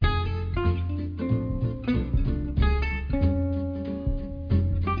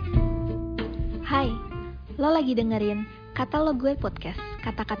lagi dengerin Kata Lo Gue Podcast,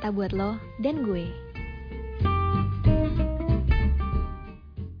 kata-kata buat lo dan gue.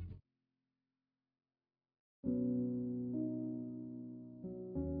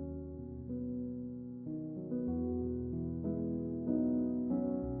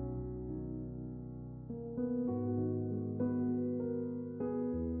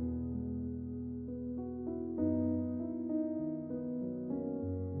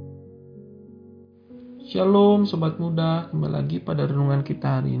 Shalom Sobat Muda, kembali lagi pada renungan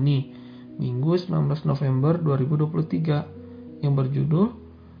kita hari ini, Minggu 19 November 2023, yang berjudul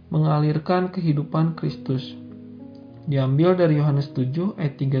Mengalirkan Kehidupan Kristus. Diambil dari Yohanes 7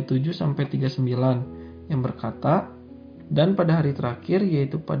 ayat 37-39, yang berkata, "Dan pada hari terakhir,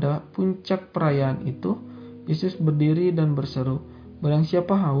 yaitu pada puncak perayaan itu, Yesus berdiri dan berseru, 'Barang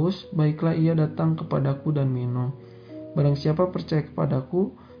siapa haus, baiklah ia datang kepadaku dan minum. Barang siapa percaya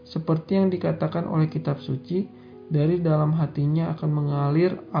kepadaku, seperti yang dikatakan oleh kitab suci, dari dalam hatinya akan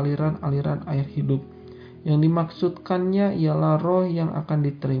mengalir aliran-aliran air hidup.' Yang dimaksudkannya ialah roh yang akan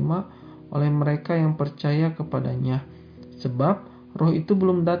diterima oleh mereka yang percaya kepadanya. Sebab roh itu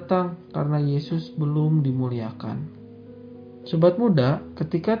belum datang karena Yesus belum dimuliakan." Sobat muda,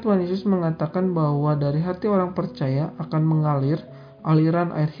 ketika Tuhan Yesus mengatakan bahwa dari hati orang percaya akan mengalir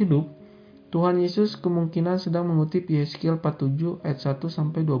aliran air hidup, Tuhan Yesus kemungkinan sedang mengutip Yesaya 47 ayat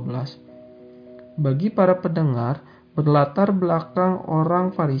 1-12. Bagi para pendengar berlatar belakang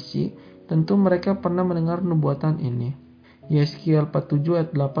orang Farisi, tentu mereka pernah mendengar nubuatan ini. Yesaya 47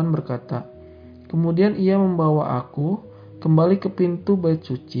 ayat 8 berkata, "Kemudian ia membawa aku kembali ke pintu bait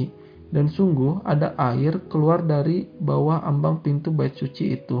suci, dan sungguh ada air keluar dari bawah ambang pintu bait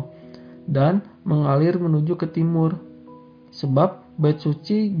suci itu, dan mengalir menuju ke timur. Sebab bait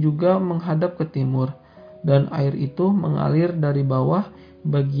suci juga menghadap ke timur, dan air itu mengalir dari bawah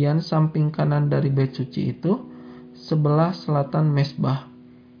bagian samping kanan dari bait suci itu, sebelah selatan mezbah."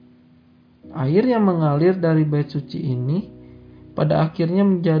 Air yang mengalir dari bait suci ini pada akhirnya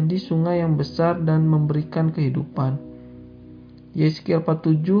menjadi sungai yang besar dan memberikan kehidupan. Yesaya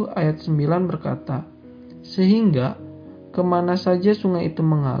 47 ayat 9 berkata, "Sehingga kemana saja sungai itu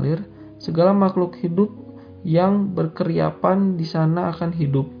mengalir, segala makhluk hidup yang berkeriapan di sana akan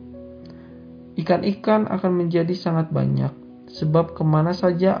hidup. Ikan-ikan akan menjadi sangat banyak, sebab kemana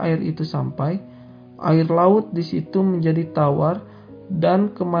saja air itu sampai, air laut di situ menjadi tawar, dan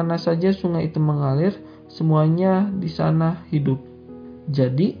kemana saja sungai itu mengalir, semuanya di sana hidup."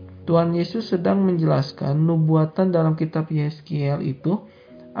 Jadi, Tuhan Yesus sedang menjelaskan nubuatan dalam kitab Yesaya itu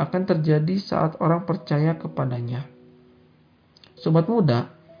akan terjadi saat orang percaya kepadanya. Sobat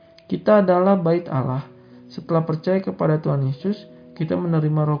muda, kita adalah bait Allah. Setelah percaya kepada Tuhan Yesus, kita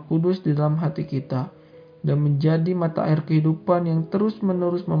menerima Roh Kudus di dalam hati kita dan menjadi mata air kehidupan yang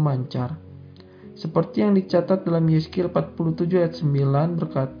terus-menerus memancar. Seperti yang dicatat dalam Yesaya 47 ayat 9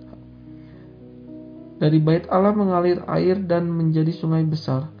 berkata, "Dari bait Allah mengalir air dan menjadi sungai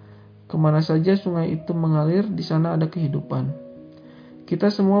besar. Kemana saja sungai itu mengalir, di sana ada kehidupan." Kita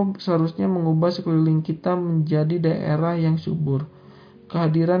semua seharusnya mengubah sekeliling kita menjadi daerah yang subur.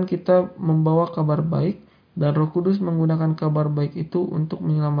 Kehadiran kita membawa kabar baik, dan Roh Kudus menggunakan kabar baik itu untuk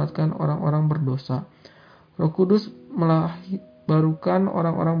menyelamatkan orang-orang berdosa. Roh Kudus melahirkan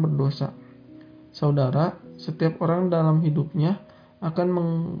orang-orang berdosa. Saudara, setiap orang dalam hidupnya akan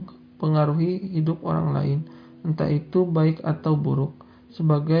mempengaruhi hidup orang lain, entah itu baik atau buruk.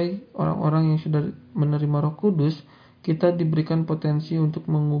 Sebagai orang-orang yang sudah menerima Roh Kudus, kita diberikan potensi untuk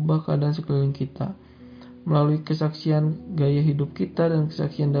mengubah keadaan sekeliling kita. Melalui kesaksian gaya hidup kita dan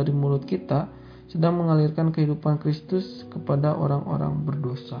kesaksian dari mulut kita, sedang mengalirkan kehidupan Kristus kepada orang-orang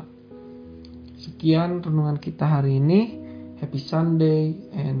berdosa. Sekian renungan kita hari ini. Happy Sunday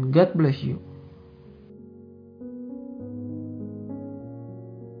and God bless you.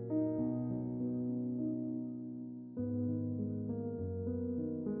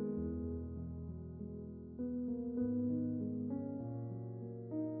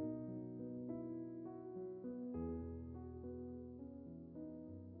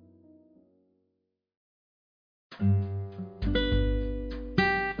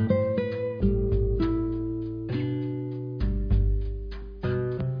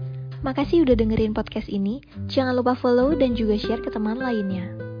 Makasih udah dengerin podcast ini. Jangan lupa follow dan juga share ke teman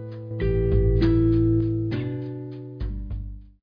lainnya.